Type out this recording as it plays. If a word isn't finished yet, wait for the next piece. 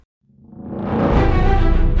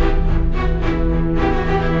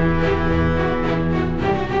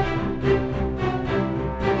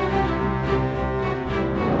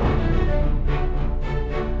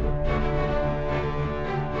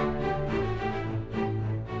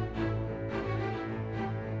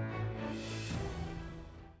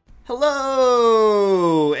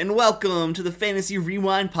Hello, and welcome to the Fantasy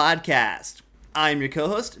Rewind podcast. I'm your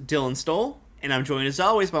co-host, Dylan Stoll, and I'm joined as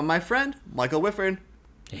always by my friend, Michael Whifford.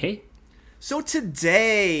 Hey. So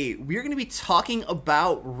today, we're going to be talking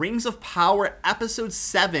about Rings of Power Episode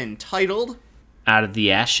 7, titled Out of the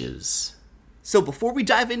Ashes. So before we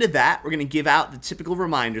dive into that, we're going to give out the typical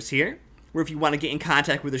reminders here, where if you want to get in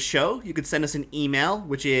contact with the show, you could send us an email,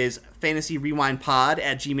 which is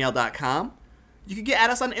fantasyrewindpod@gmail.com. You could get at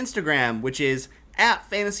us on Instagram, which is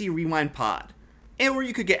 @fantasyrewindpod. And or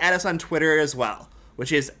you could get at us on Twitter as well,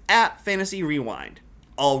 which is @fantasyrewind.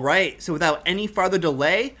 Alright, so without any farther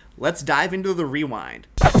delay, let's dive into the rewind.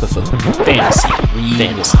 Fantasy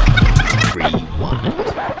Rewind.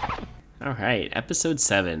 Alright, episode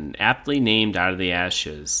 7, aptly named Out of the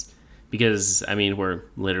Ashes. Because, we're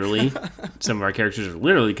literally, some of our characters are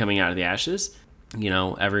literally coming out of the ashes. You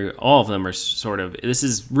know, all of them are sort of, this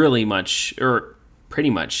is really much, or pretty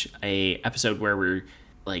much, a episode where we're,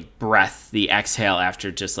 breath the exhale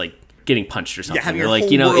after just, getting punched or something. Yeah, or,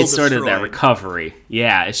 it's sort of that recovery.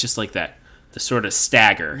 Yeah, it's just like that, the sort of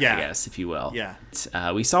stagger, I guess, if you will. Yeah.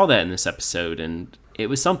 We saw that in this episode, and it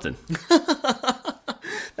was something.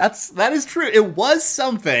 That is true. It was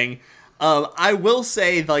something. I will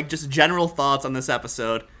say, just general thoughts on this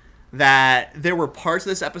episode, that there were parts of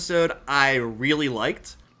this episode I really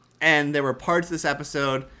liked, and there were parts of this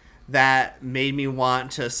episode that made me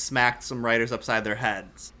want to smack some writers upside their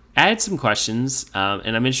heads. I had some questions,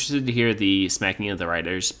 and I'm interested to hear the smacking of the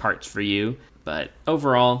writers parts for you, but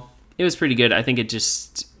overall, it was pretty good. I think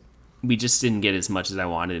we just didn't get as much as I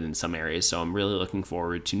wanted in some areas, so I'm really looking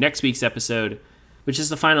forward to next week's episode, which is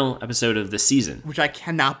the final episode of the season. Which I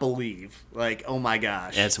cannot believe. Oh my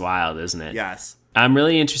gosh. It's wild, isn't it? Yes. I'm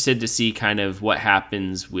really interested to see kind of what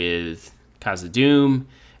happens with Khazad-dûm,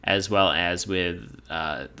 as well as with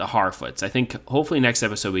the Harfoots. I think hopefully next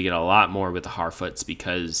episode we get a lot more with the Harfoots,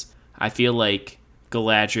 because I feel like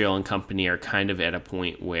Galadriel and company are kind of at a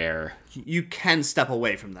point where you can step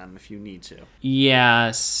away from them if you need to.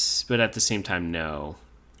 Yes, but at the same time, no.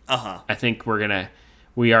 I think we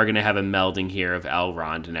are gonna have a melding here of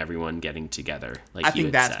Elrond and everyone getting together. I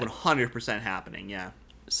think that's 100% happening. Yeah.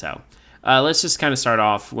 So let's just kind of start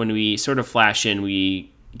off. When we sort of flash in,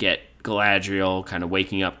 we get Galadriel kind of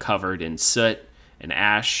waking up covered in soot and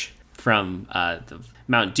ash from the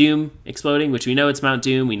Mount Doom exploding, which we know it's Mount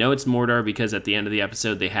Doom. We know it's Mordor because at the end of the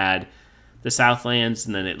episode they had the Southlands,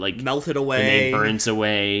 and then it melted away, and it burns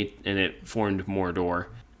away, and it formed Mordor,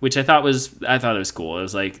 which I thought it was cool. It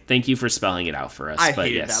was thank you for spelling it out for us. I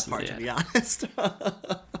hated that part, to be honest.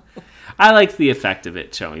 I liked the effect of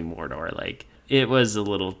it showing Mordor. It was a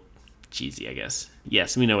little cheesy, I guess.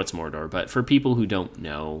 Yes, we know it's Mordor, but for people who don't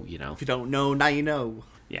know, If you don't know, now you know.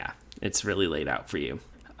 Yeah, it's really laid out for you.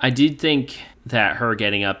 I did think that her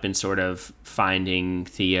getting up and sort of finding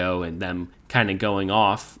Theo and them kind of going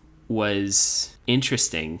off was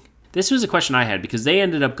interesting. This was a question I had, because they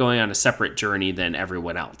ended up going on a separate journey than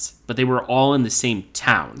everyone else, but they were all in the same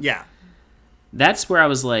town. Yeah. That's where I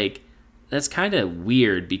was like, that's kind of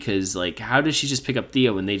weird, because how does she just pick up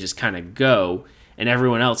Theo and they just kind of go, and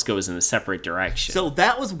everyone else goes in a separate direction? So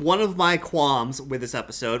that was one of my qualms with this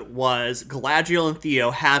episode, was Galadriel and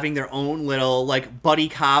Theo having their own little, buddy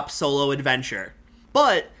cop solo adventure.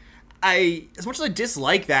 But as much as I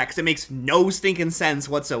dislike that, because it makes no stinking sense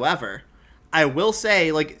whatsoever, I will say,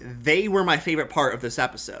 they were my favorite part of this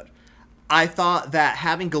episode. I thought that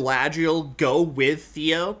having Galadriel go with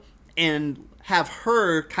Theo and have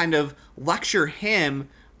her kind of lecture him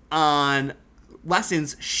on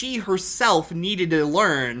lessons she herself needed to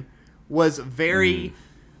learn was very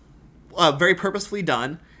purposefully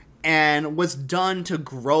done, and was done to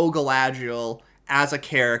grow Galadriel as a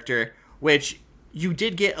character, which you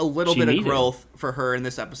did get a little bit of growth for her in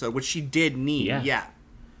this episode, which she did need. Yeah.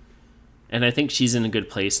 And I think she's in a good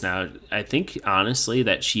place now. I think, honestly,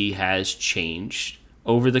 that she has changed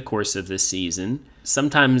over the course of this season.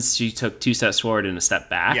 Sometimes she took 2 steps forward and a step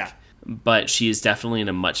back. Yeah. But she is definitely in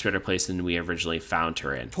a much better place than we originally found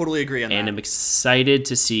her in. Totally agree on that. And I'm excited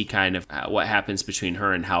to see kind of what happens between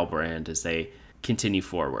her and Halbrand as they continue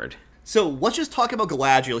forward. So let's just talk about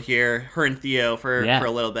Galadriel here, her and Theo, for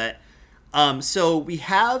a little bit. So we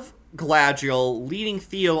have Galadriel leading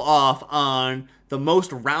Theo off on the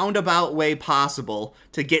most roundabout way possible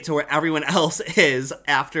to get to where everyone else is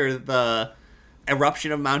after the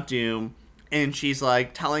eruption of Mount Doom. And she's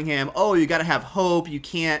telling him, oh, you gotta have hope, you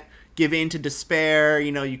can't give in to despair,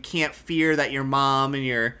 you can't fear that your mom and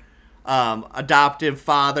your adoptive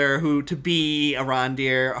father, who to be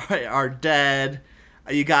Arondir, are dead.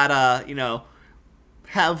 You gotta,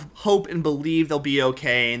 have hope and believe they'll be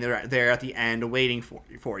okay, and they're there at the end waiting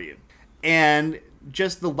for you. And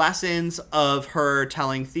just the lessons of her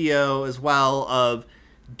telling Theo as well of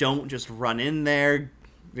don't just run in there,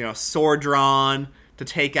 sword drawn to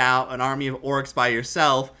take out an army of orcs by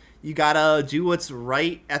yourself. You gotta do what's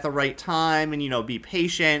right at the right time and, be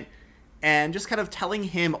patient, and just kind of telling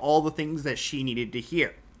him all the things that she needed to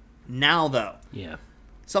hear. Now, though,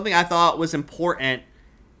 something I thought was important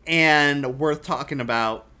and worth talking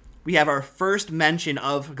about, we have our first mention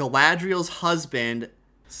of Galadriel's husband,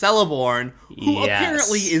 Celeborn, who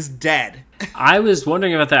apparently is dead. I was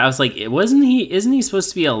wondering about that. I was like, isn't he supposed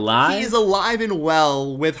to be alive? He is alive and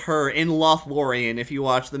well with her in Lothlorien if you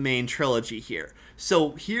watch the main trilogy here.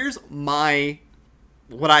 So here's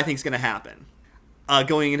what I think is going to happen.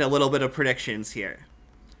 Going into a little bit of predictions here.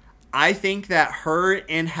 I think that her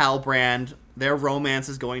and Halbrand, their romance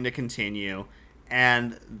is going to continue.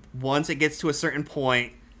 And once it gets to a certain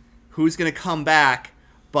point, who's going to come back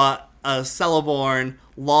but a Celeborn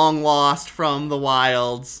long lost from the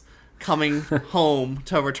wilds coming home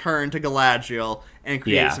to return to Galadriel and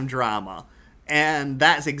create some drama. And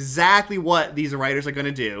that's exactly what these writers are going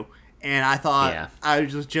to do. And I thought I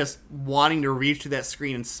was just wanting to reach to that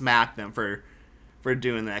screen and smack them for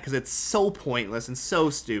doing that, because it's so pointless and so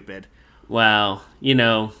stupid. Well,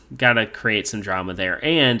 gotta create some drama there.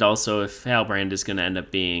 And also, if Halbrand is going to end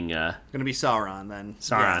up being... going to be Sauron, then.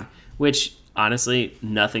 Sauron. Which, honestly,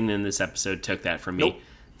 nothing in this episode took that from me.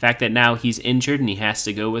 The fact that now he's injured and he has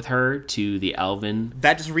to go with her to the Elven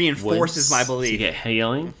that just reinforces my belief. To get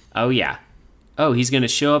healing. Oh, yeah. Oh, he's going to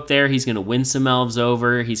show up there. He's going to win some elves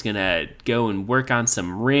over. He's going to go and work on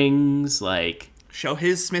some rings. Show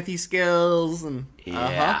his smithy skills. And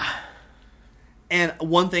And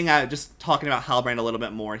one thing, just talking about Halbrand a little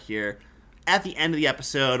bit more here. At the end of the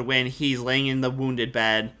episode, when he's laying in the wounded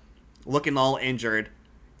bed, looking all injured,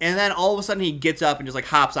 and then all of a sudden he gets up and just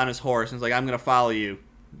hops on his horse and is like, I'm going to follow you.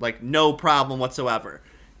 No problem whatsoever.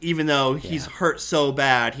 Even though he's hurt so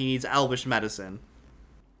bad, he needs elvish medicine.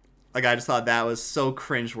 I just thought that was so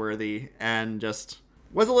cringeworthy and just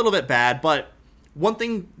was a little bit bad. But one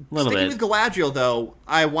thing, sticking with Galadriel, though,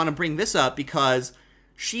 I want to bring this up because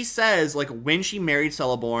she says, when she married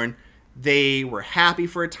Celeborn, they were happy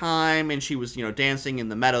for a time, and she was, dancing in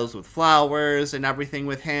the meadows with flowers and everything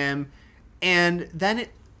with him. And then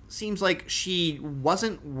it seems like she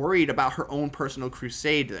wasn't worried about her own personal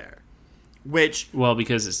crusade there.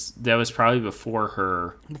 Because that was probably before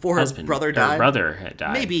her husband, brother died. Her brother had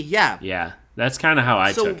died. Maybe, yeah. Yeah, that's kind of how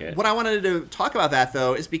I took it. What I wanted to talk about that,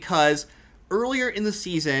 though, is because earlier in the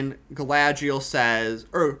season, Elrond says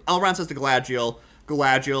to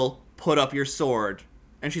Galadriel, put up your sword.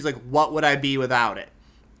 And she's like, what would I be without it?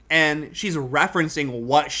 And she's referencing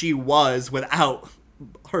what she was without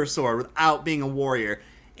her sword, without being a warrior.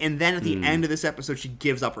 And then at the end of this episode, she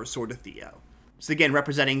gives up her sword to Theo. So again,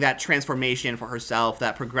 representing that transformation for herself,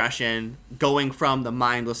 that progression, going from the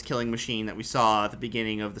mindless killing machine that we saw at the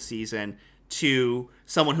beginning of the season to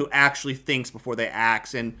someone who actually thinks before they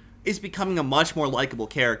act, and is becoming a much more likable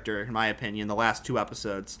character, in my opinion, the last 2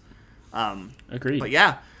 episodes. Agreed. But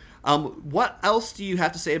yeah. What else do you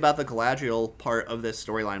have to say about the Galadriel part of this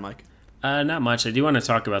storyline, Mike? Not much. I do want to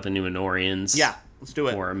talk about the Numenorians. Yeah, let's do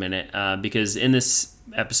it. For a minute. Because in this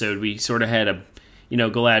episode, we sort of had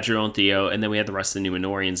Galadriel and Theo, and then we had the rest of the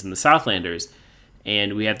Numenorians and the Southlanders.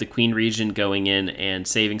 And we have the Queen Regent going in and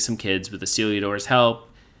saving some kids with Isildur's help.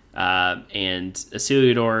 And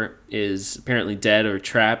Isildur is apparently dead or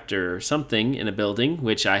trapped or something in a building,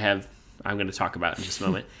 which I'm going to talk about in just a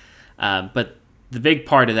moment. But the big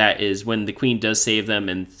part of that is when the queen does save them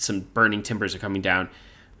and some burning timbers are coming down,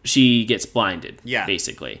 she gets blinded,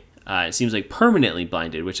 basically. It seems like permanently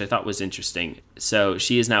blinded, which I thought was interesting. So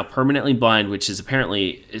she is now permanently blind, which is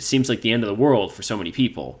apparently, it seems like the end of the world for so many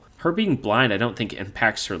people. Her being blind, I don't think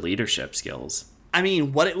impacts her leadership skills. I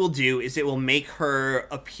mean, what it will do is it will make her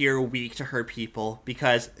appear weak to her people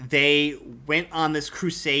because they went on this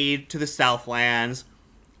crusade to the Southlands,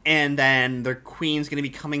 and then their queen's going to be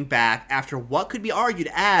coming back after what could be argued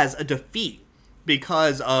as a defeat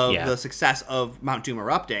because of the success of Mount Doom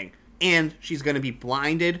erupting. And she's going to be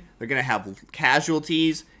blinded. They're going to have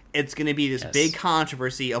casualties. It's going to be this big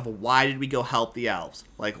controversy of why did we go help the elves?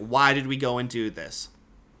 Why did we go and do this?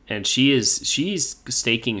 And she's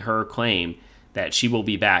staking her claim that she will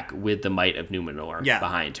be back with the might of Numenor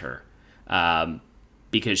behind her.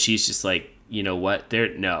 Because she's just like, you know what?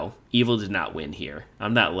 No, evil did not win here.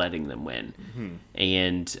 I'm not letting them win. Mm-hmm.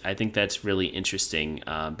 And I think that's really interesting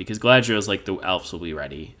because Galadriel's like, the elves will be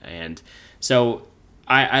ready. And so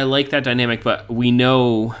I like that dynamic, but we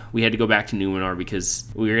know we had to go back to Numenor because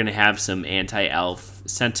we were going to have some anti-elf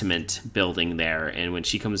sentiment building there. And when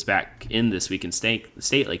she comes back in this week in state,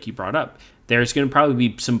 like you brought up, there's going to probably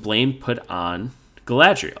be some blame put on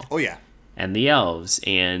Galadriel. Oh, yeah. And the elves.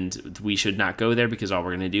 And we should not go there because all we're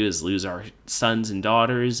going to do is lose our sons and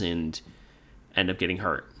daughters and end up getting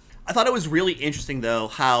hurt. I thought it was really interesting, though,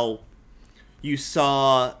 how you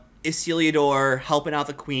saw Isildur helping out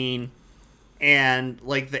the queen and,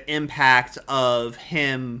 like, the impact of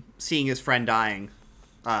him seeing his friend dying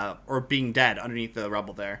or being dead underneath the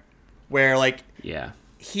rubble there. Where, like, yeah,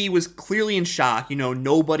 he was clearly in shock. You know,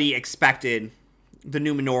 nobody expected the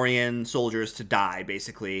Númenórean soldiers to die,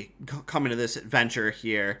 basically, coming to this adventure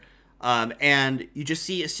here. And you just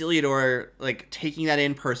see Isildur, like, taking that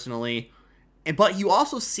in personally. But you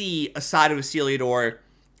also see a side of Isildur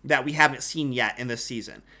that we haven't seen yet in this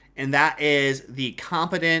season. And that is the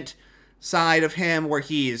competent side of him where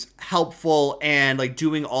he's helpful and, like,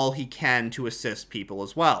 doing all he can to assist people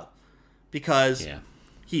as well. Because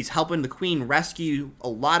he's helping the queen rescue a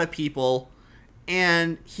lot of people,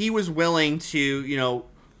 and he was willing to, you know,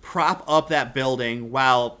 prop up that building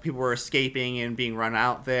while people were escaping and being run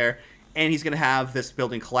out there. And he's going to have this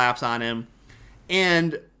building collapse on him.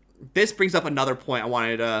 And this brings up another point I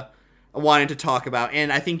wanted to talk about,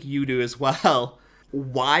 and I think you do as well.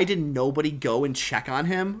 Why did nobody go and check on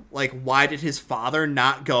him? Like, why did his father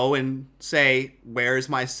not go and say, "Where's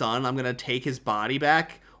my son? I'm going to take his body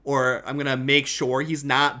back," or "I'm going to make sure he's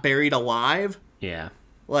not buried alive"? Yeah.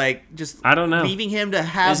 Like, just I don't know. Leaving him to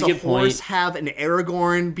have the horse have an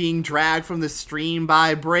Aragorn being dragged from the stream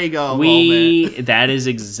by Brago moment. That is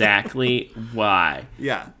exactly why.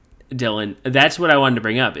 Yeah. Dylan, that's what I wanted to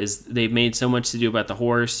bring up, is they've made so much to do about the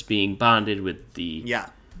horse being bonded with the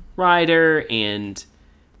rider, and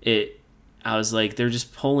I was like, they're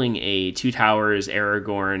just pulling a Two Towers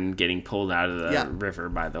Aragorn getting pulled out of the river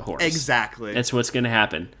by the horse. Exactly. That's what's going to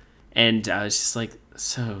happen. And I was just like,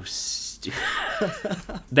 so stupid.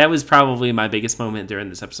 That was probably my biggest moment during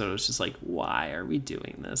this episode. I was just like, why are we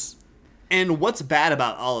doing this? And what's bad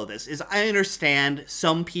about all of this is I understand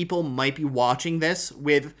some people might be watching this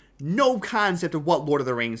with no concept of what Lord of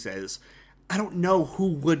the Rings is. I don't know who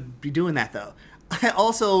would be doing that, though.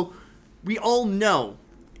 We all know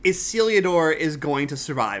Isildur is going to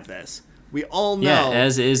survive this. We all know. Yeah,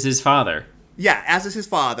 as is his father. Yeah, as is his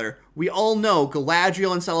father. We all know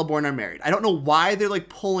Galadriel and Celeborn are married. I don't know why they're, like,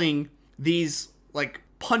 pulling these, like,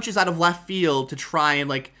 punches out of left field to try and,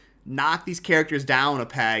 like, knock these characters down a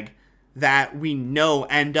peg that we know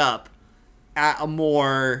end up at a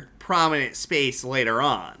more prominent space later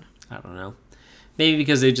on. I don't know. Maybe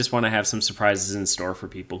because they just want to have some surprises in store for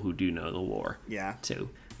people who do know the lore. Yeah. Too.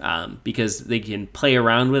 Because they can play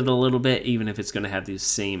around with it a little bit, even if it's going to have the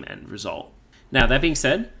same end result. Now, that being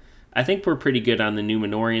said, I think we're pretty good on the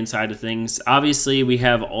Númenórean side of things. Obviously, we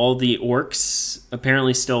have all the orcs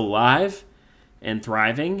apparently still alive and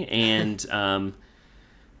thriving, and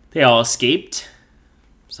they all escaped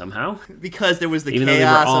somehow. Because there was the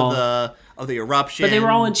chaos of the eruption. But they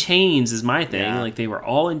were all in chains, is my thing. Yeah. Like, they were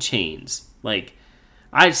all in chains. Like,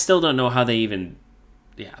 I still don't know how they even...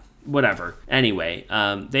 Yeah, whatever. Anyway,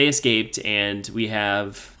 they escaped, and we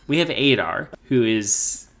have Adar, who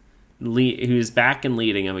is back and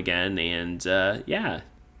leading them again, and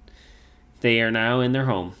they are now in their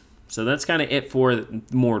home. So that's kind of it for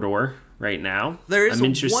Mordor right now. There is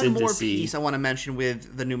one more piece I want to mention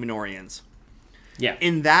with the Númenóreans. Yeah.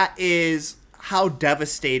 And that is how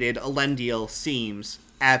devastated Elendil seems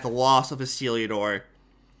at the loss of Isildur,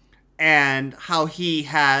 and how he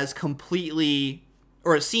has completely,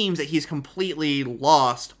 or it seems that he's completely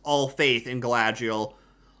lost all faith in Galadriel,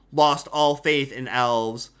 lost all faith in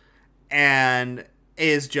elves, and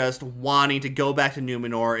is just wanting to go back to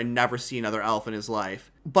Númenor and never see another elf in his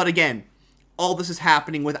life. But again, all this is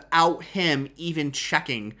happening without him even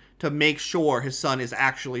checking to make sure his son is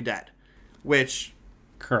actually dead, which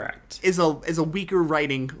correct is a weaker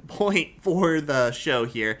writing point for the show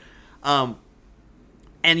here.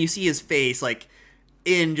 And you see his face, like,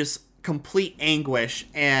 in just complete anguish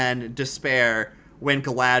and despair when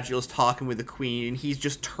Galadriel's talking with the queen, and he's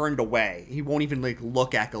just turned away. He won't even, like,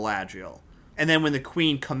 look at Galadriel. And then when the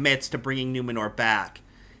queen commits to bringing Númenor back,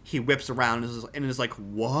 he whips around and is like,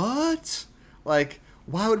 what? Like,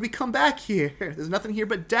 why would we come back here? There's nothing here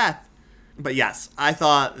but death. But yes, I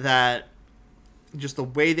thought that just the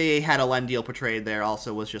way they had Elendil portrayed there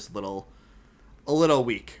also was just a little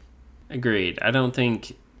weak. Agreed. I don't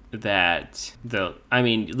think that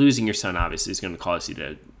losing your son obviously is going to cause you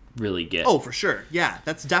to really get... Oh, for sure. Yeah,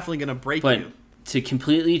 that's definitely going to break you. to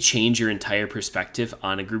completely change your entire perspective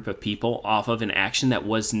on a group of people off of an action that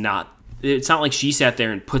was not... It's not like she sat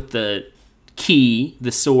there and put the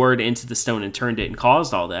sword into the stone and turned it and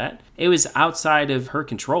caused all that. It was outside of her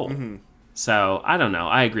control. Mm-hmm. So, I don't know.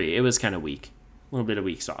 I agree. It was kind of weak. A little bit of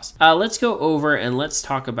weak sauce. Let's go over and let's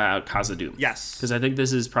talk about Khazad-dûm. Yes. Because I think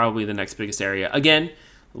this is probably the next biggest area. Again,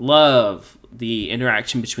 love the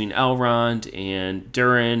interaction between Elrond and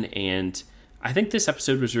Durin, and I think this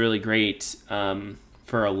episode was really great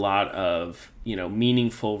for a lot of,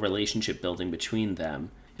 meaningful relationship building between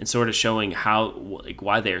them and sort of showing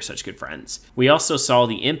why they are such good friends. We also saw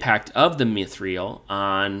the impact of the Mithril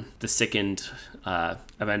on the sickened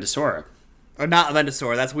Avendesora. Or not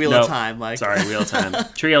Avendesora, that's Wheel of Time. Sorry, Wheel of Time.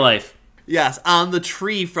 Tree of Life. Yes, on the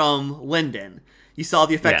tree from Linden. You saw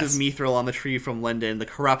the effect of Mithril on the tree from Linden, the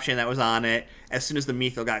corruption that was on it. As soon as the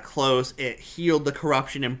Mithril got close, it healed the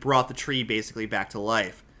corruption and brought the tree basically back to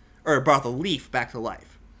life. Or brought the leaf back to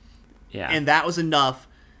life. Yeah. And that was enough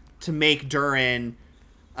to make Durin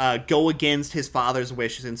go against his father's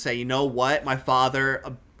wishes and say, you know what? My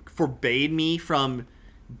father forbade me from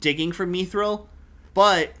digging for Mithril,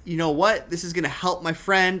 but you know what? This is going to help my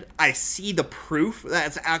friend. I see the proof that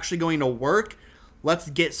it's actually going to work. Let's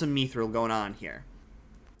get some Mithril going on here.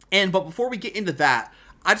 But before we get into that,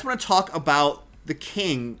 I just want to talk about the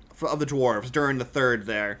king of the dwarves, Durin the Third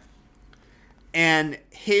there, and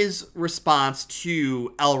his response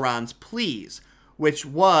to Elrond's pleas, which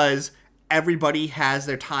was, everybody has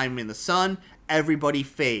their time in the sun, everybody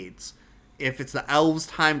fades. If it's the elves'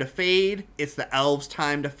 time to fade, it's the elves'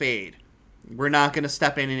 time to fade. We're not going to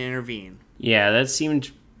step in and intervene. Yeah, that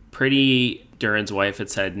seemed pretty, Durin's wife had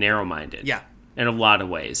said, narrow-minded. Yeah. In a lot of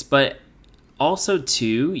ways. But also,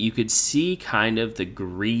 too, you could see kind of the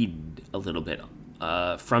greed a little bit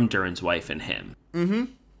from Durin's wife and him. Mm-hmm.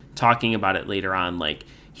 Talking about it later on, like,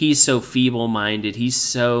 he's so feeble-minded, he's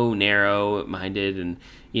so narrow-minded, and,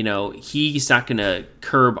 he's not going to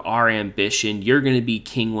curb our ambition. You're going to be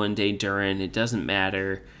king one day, Durin. It doesn't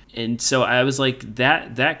matter. And so I was like,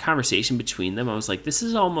 that conversation between them, I was like, this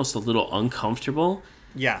is almost a little uncomfortable.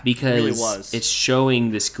 Yeah, because it really was. It's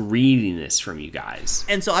showing this greediness from you guys.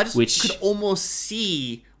 And so I just could almost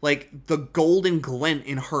see, the golden glint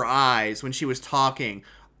in her eyes when she was talking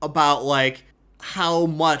about, how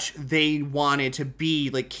much they wanted to be,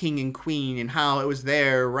 king and queen, and how it was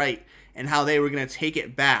their right, and how they were going to take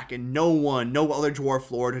it back, and no other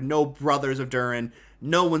dwarf lord, no brothers of Durin,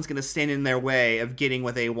 no one's going to stand in their way of getting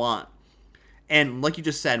what they want. And like you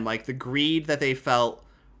just said, Mike, the greed that they felt,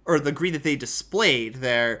 or the greed that they displayed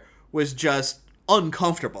there, was just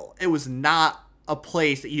uncomfortable. It was not a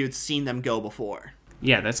place that you had seen them go before.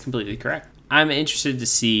 Yeah, that's completely correct. I'm interested to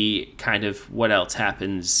see kind of what else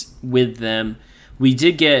happens with them. We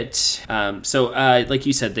did get, like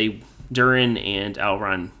you said, Durin and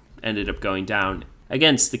Elrond ended up going down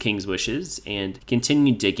against the king's wishes and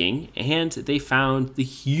continued digging, and they found the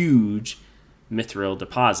huge mithril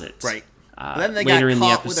deposit. Right. But then they got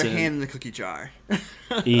caught with their hand in the cookie jar.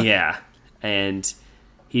 Yeah. And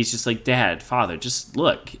he's just like, Dad, Father, just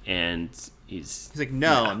look. And he's like,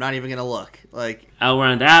 no, I'm not even going to look.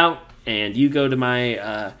 Elrond out, and you go to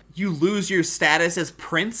my... You lose your status as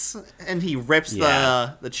prince, and he rips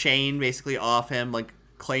the chain basically off him,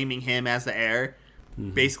 claiming him as the heir.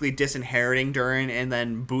 Mm-hmm. Basically disinheriting Durin and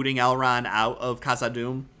then booting Elrond out of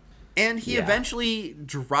Khazad-dûm. And he eventually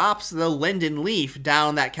drops the linden leaf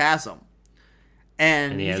down that chasm.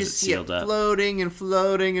 And you just see it floating and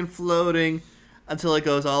floating and floating until it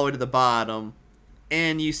goes all the way to the bottom.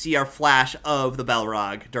 And you see our flash of the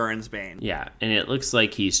Balrog, Durin's Bane. Yeah, and it looks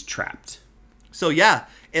like he's trapped. So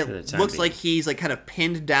it looks like he's kind of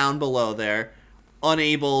pinned down below there,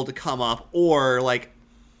 unable to come up, or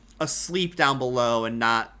asleep down below and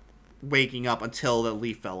not waking up until the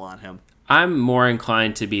leaf fell on him. I'm more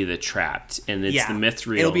inclined to be the trapped, and it's the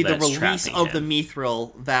mithril. It'll be the release of him. The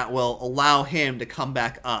mithril that will allow him to come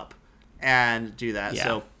back up and do that. Yeah.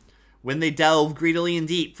 So when they delve greedily and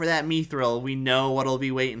deep for that mithril, we know what'll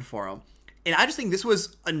be waiting for them. And I just think this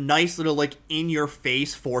was a nice little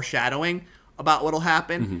in-your-face foreshadowing about what'll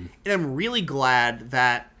happen. Mm-hmm. And I'm really glad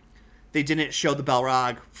that they didn't show the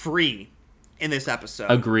Balrog free in this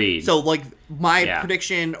episode. Agreed. So, my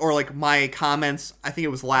prediction or, my comments, I think it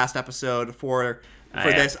was last episode for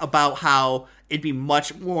this, about how it'd be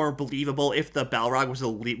much more believable if the Balrog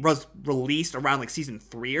was released around, season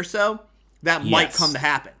 3 or so. That might come to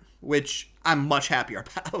happen, which I'm much happier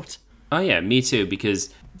about. Oh, yeah, me too,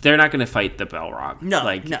 because they're not going to fight the Balrog.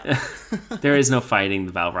 No, there is no fighting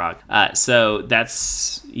the Balrog. So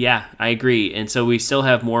that's, I agree. And so we still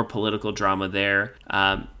have more political drama there.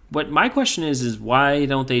 But my question is why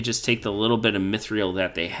don't they just take the little bit of mithril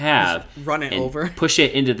that they have, just run it over, push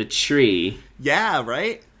it into the tree? Yeah,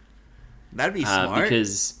 right. That'd be smart.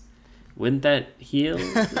 Because wouldn't that heal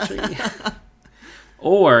the tree?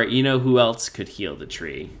 Or you know who else could heal the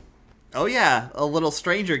tree? Oh yeah, a little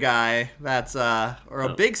stranger guy. That's or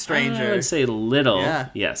a big stranger. I would say little. Yeah.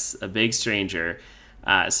 Yes, a big stranger.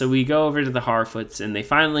 So we go over to the Harfoots, and they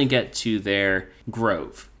finally get to their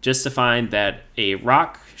grove, just to find that a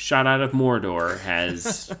rock shot out of Mordor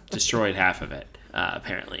has destroyed half of it,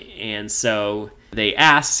 apparently. And so they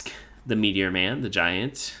ask the Meteor Man, the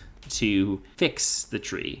giant, to fix the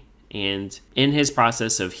tree. And in his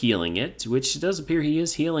process of healing it, which it does appear he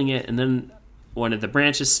is healing it, and then one of the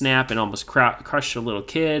branches snap and almost crush a little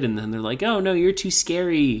kid, and then they're like, oh no, you're too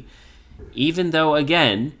scary. Even though,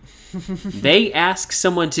 again, they ask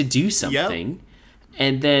someone to do something, yep.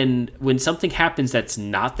 And then when something happens that's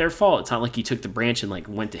not their fault, it's not like you took the branch and like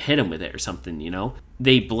went to hit him with it or something, you know?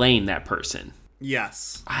 They blame that person.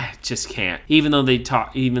 Yes. I just can't. Even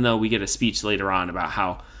though we get a speech later on about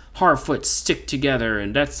how Harfoots stick together,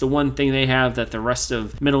 and that's the one thing they have that the rest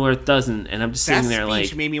of Middle-earth doesn't. And I'm just sitting there like... That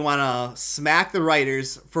speech made me want to smack the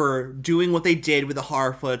writers for doing what they did with the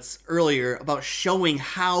Harfoots earlier about showing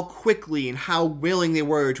how quickly and how willing they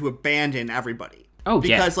were to abandon everybody. Oh,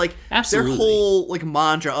 yeah. Because, like, absolutely. Their whole, like,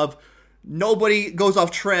 mantra of nobody goes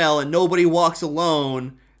off trail and nobody walks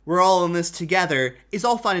alone, we're all in this together, is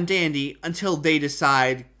all fine and dandy until they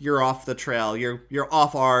decide you're off the trail, you're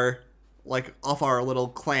off our little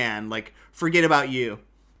clan, like, forget about you.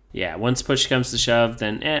 Yeah, once push comes to shove,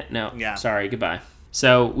 then no, yeah. Sorry, goodbye.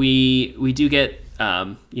 So we do get,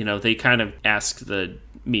 they kind of ask the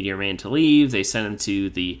Meteor Man to leave. They send him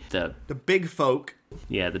to the big folk.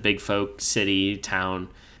 Yeah, the big folk city, town,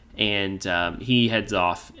 and he heads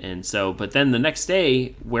off. And so, but then the next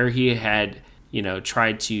day, where he had,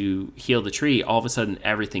 tried to heal the tree, all of a sudden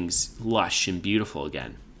everything's lush and beautiful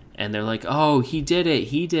again. And they're like, oh, he did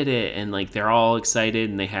it. And like, they're all excited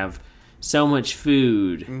and they have so much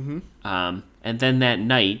food. Mm-hmm. And then that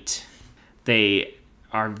night, they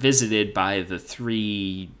are visited by the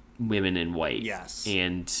 3 women in white. Yes.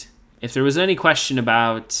 And if there was any question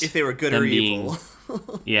about if they were good or evil.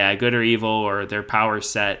 Yeah, good or evil, or their power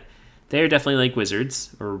set, they're definitely like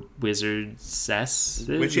wizards or wizards,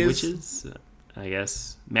 witches, I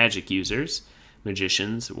guess, magic users,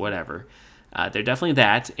 magicians, whatever. They're definitely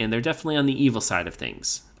that, and they're definitely on the evil side of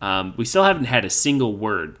things. We still haven't had a single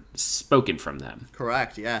word spoken from them.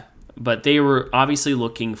 Correct, yeah. But they were obviously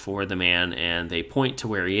looking for the man, and they point to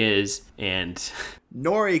where he is, and...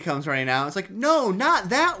 Nori comes running out. It's like, no, not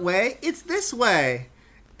that way. It's this way.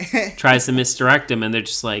 Tries to misdirect him, and they're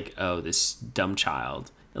just like, oh, this dumb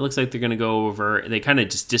child. It looks like they're going to go over... They kind of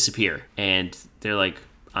just disappear, and they're like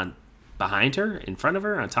on behind her, in front of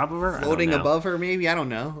her, on top of her. Floating above her, maybe? I don't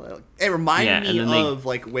know. It reminded me of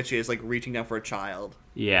like witches like reaching down for a child.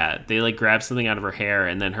 Yeah, they like grab something out of her hair,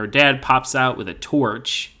 and then her dad pops out with a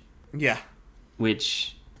torch. Yeah.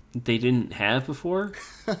 Which they didn't have before.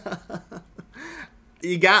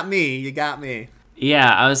 You got me. Yeah,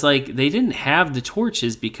 I was like, they didn't have the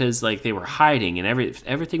torches because like they were hiding and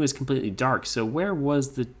everything was completely dark. So where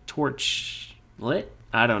was the torch lit?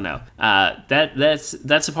 I don't know.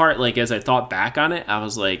 That's a part, like, as I thought back on it, I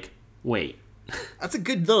was like, wait. That's a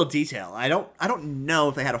good little detail. I don't know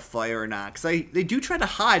if they had a fire or not, because they do try to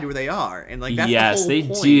hide where they are, and like that's the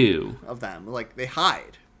whole point of them. Like, they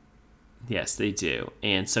hide. Yes, they do.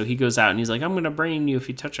 And so he goes out and he's like, I'm going to brain you if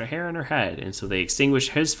you touch a hair on her head. And so they extinguish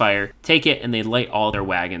his fire, take it, and they light all their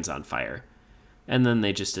wagons on fire. And then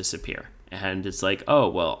they just disappear. And it's like, oh,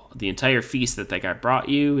 well, the entire feast that guy brought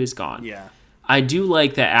you is gone. Yeah. I do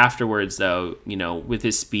like that afterwards, though, with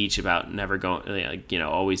his speech about never going,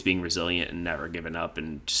 always being resilient and never giving up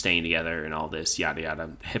and staying together and all this yada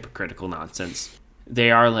yada hypocritical nonsense.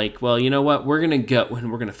 They are like, well, you know what? We're going to go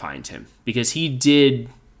and we're going to find him because he did,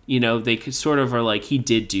 they could sort of are like, he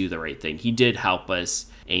did do the right thing. He did help us,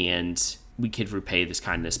 and we could repay this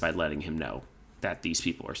kindness by letting him know that these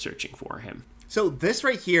people are searching for him. So this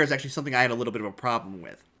right here is actually something I had a little bit of a problem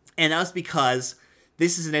with. And that was because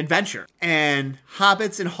this is an adventure, and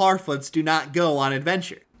hobbits and Harfoots do not go on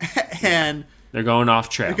adventure. And they're going off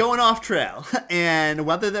trail. And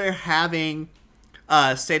whether they're having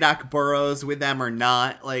Sadok Burrows with them or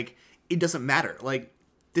not, like, it doesn't matter. Like,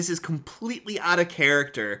 this is completely out of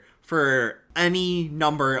character for any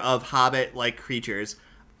number of hobbit-like creatures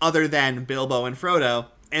other than Bilbo and Frodo,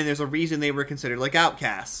 and there's a reason they were considered, like,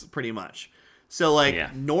 outcasts, pretty much. So, like, yeah.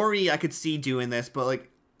 Nori, I could see doing this, but, like,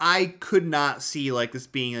 I could not see, like, this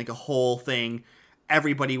being, like, a whole thing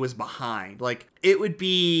everybody was behind. Like, it would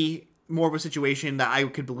be more of a situation that I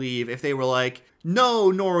could believe if they were like,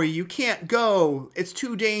 no, Nori, you can't go. It's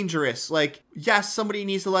too dangerous. Like, yes, somebody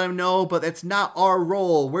needs to let him know, but it's not our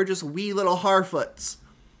role. We're just wee little Harfoots.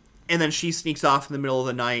 And then she sneaks off in the middle of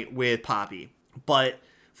the night with Poppy. But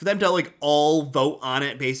for them to, like, all vote on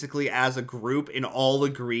it basically as a group and all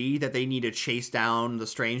agree that they need to chase down the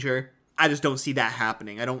stranger, I just don't see that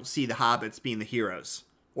happening. I don't see the Hobbits being the heroes.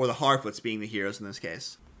 Or the Harfoots being the heroes in this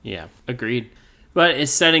case. Yeah, agreed. But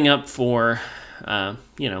it's setting up for,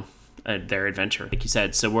 their adventure, like you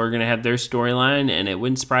said. So we're going to have their storyline, and it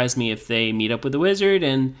wouldn't surprise me if they meet up with the wizard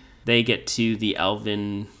and they get to the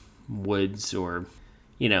Elven Woods, or,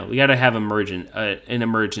 we got to have an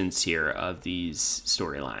emergence here of these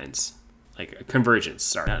storylines. Like a convergence,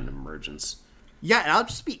 sorry, not an emergence. Yeah, and I'll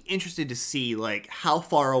just be interested to see, like, how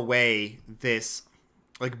far away this,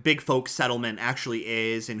 like, big folk settlement actually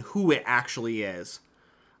is and who it actually is.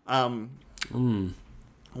 One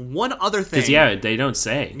other thing... Because, yeah, they don't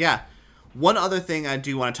say. Yeah. One other thing I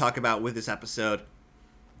do want to talk about with this episode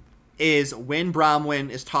is when Bronwyn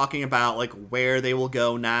is talking about, like, where they will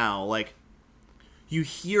go now. Like, you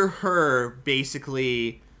hear her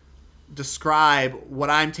basically describe what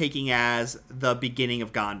I'm taking as the beginning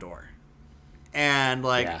of Gondor. And,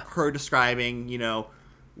 like, her describing,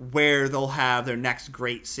 where they'll have their next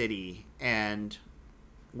great city and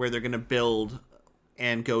where they're going to build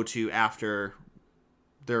and go to after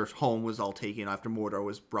their home was all taken, after Mordor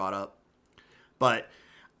was brought up. But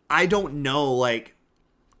I don't know, like,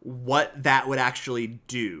 what that would actually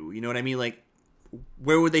do. You know what I mean? Like,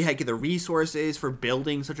 where would they get the resources for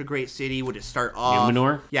building such a great city? Would it start off...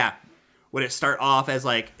 Numenor? Yeah. Would it start off as,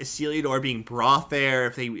 like, Isildur being brought there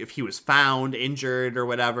if he was found injured or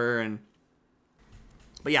whatever?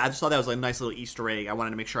 But yeah, I just thought that was like a nice little Easter egg I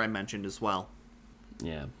wanted to make sure I mentioned as well.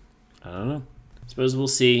 Yeah. I don't know. Suppose we'll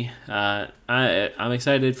see. I'm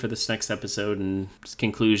excited for this next episode and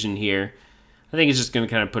conclusion here. I think it's just going to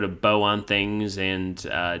kind of put a bow on things and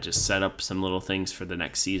just set up some little things for the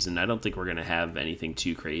next season. I don't think we're going to have anything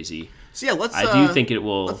too crazy. So yeah, I do think it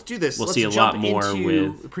will. Let's do this. We'll let's see a lot more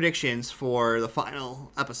with predictions for the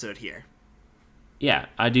final episode here. Yeah,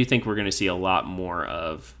 I do think we're going to see a lot more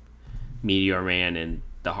of Meteor Man and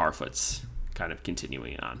the Harfoots kind of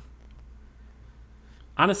continuing on.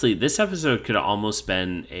 Honestly, this episode could have almost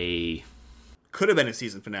been Could have been a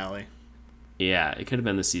season finale. Yeah, it could have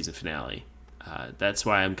been the season finale. That's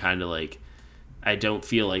why I'm kind of like, I don't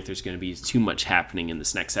feel like there's going to be too much happening in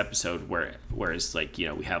this next episode. Whereas, like,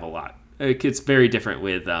 we have a lot. It's very different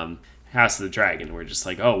with House of the Dragon. We're just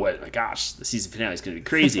like, oh, what? My gosh, the season finale is going to be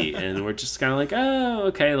crazy, and we're just kind of like, oh,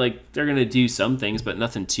 okay, like they're going to do some things, but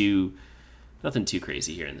nothing too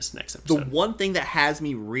crazy here in this next episode. The one thing that has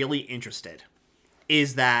me really interested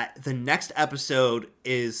is that the next episode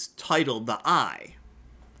is titled The Eye.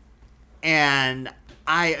 And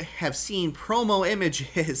I have seen promo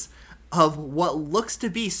images of what looks to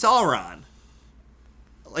be Sauron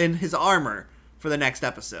in his armor for the next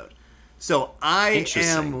episode. So I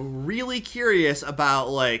am really curious about,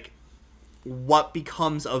 like, what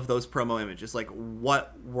becomes of those promo images. Like,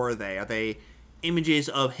 what were they? Are they images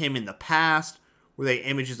of him in the past? Were they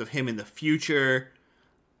images of him in the future?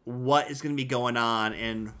 What is going to be going on?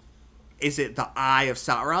 And is it the Eye of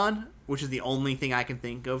Sauron? Which is the only thing I can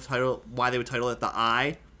think of why they would title it The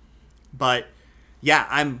Eye. But, yeah,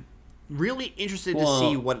 I'm really interested to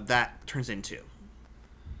see what that turns into.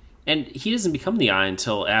 And he doesn't become the Eye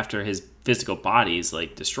until after his physical body is,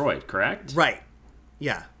 like, destroyed, correct? Right.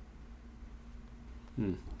 Yeah.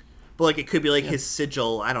 But, like, it could be, like, his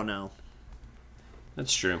sigil. I don't know.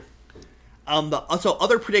 That's true. So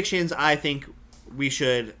other predictions I think we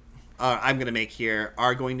should... I'm going to make here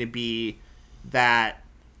are going to be that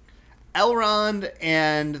Elrond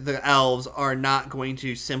and the elves are not going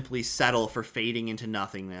to simply settle for fading into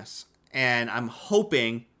nothingness. And I'm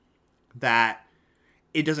hoping that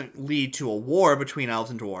it doesn't lead to a war between elves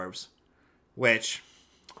and dwarves, which,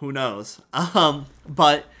 who knows?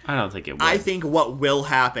 But I don't think it will. I think what will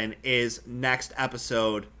happen is next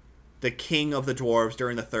episode, the king of the dwarves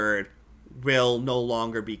during the third will no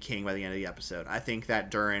longer be king by the end of the episode. I think that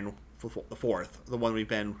during the fourth, the one we've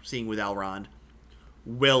been seeing with Elrond,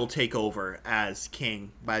 will take over as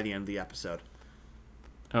king by the end of the episode.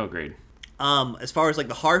 Oh, agreed. As far as, like,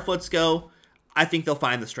 the Harfoots go, I think they'll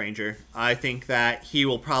find the stranger. I think that he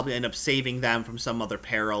will probably end up saving them from some other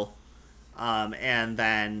peril. And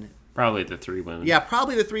then... Probably the three women. Yeah,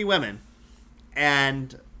 probably the three women.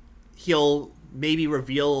 And he'll maybe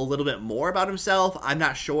reveal a little bit more about himself. I'm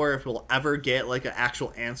not sure if we'll ever get, like, an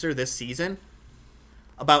actual answer this season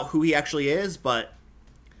about who he actually is, but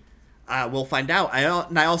we'll find out.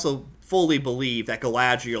 I also fully believe that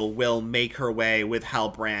Galadriel will make her way with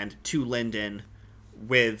Halbrand to Lindon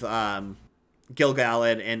with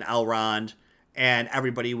Gil-galad and Elrond, and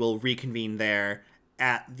everybody will reconvene there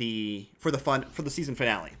for the season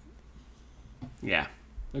finale. Yeah,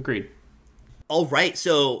 agreed. All right,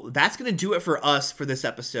 so that's going to do it for us for this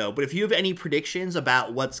episode. But if you have any predictions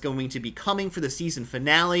about what's going to be coming for the season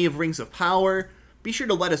finale of Rings of Power, be sure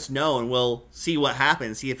to let us know, and we'll see what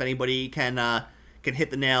happens. See if anybody can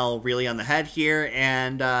hit the nail really on the head here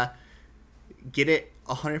and get it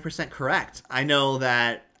 100% correct. I know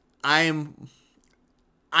that I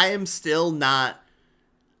am still not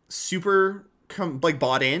super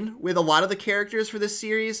bought in with a lot of the characters for this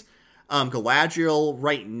series. Galadriel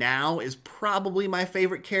right now is probably my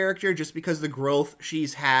favorite character just because of the growth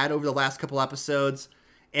she's had over the last couple episodes.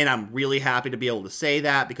 And I'm really happy to be able to say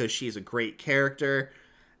that because she's a great character.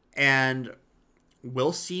 And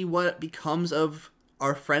we'll see what becomes of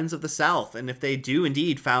our friends of the South and if they do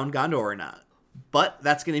indeed found Gondor or not. But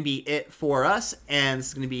that's going to be it for us. And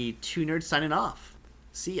it's going to be Two Nerds signing off.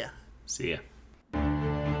 See ya. See ya.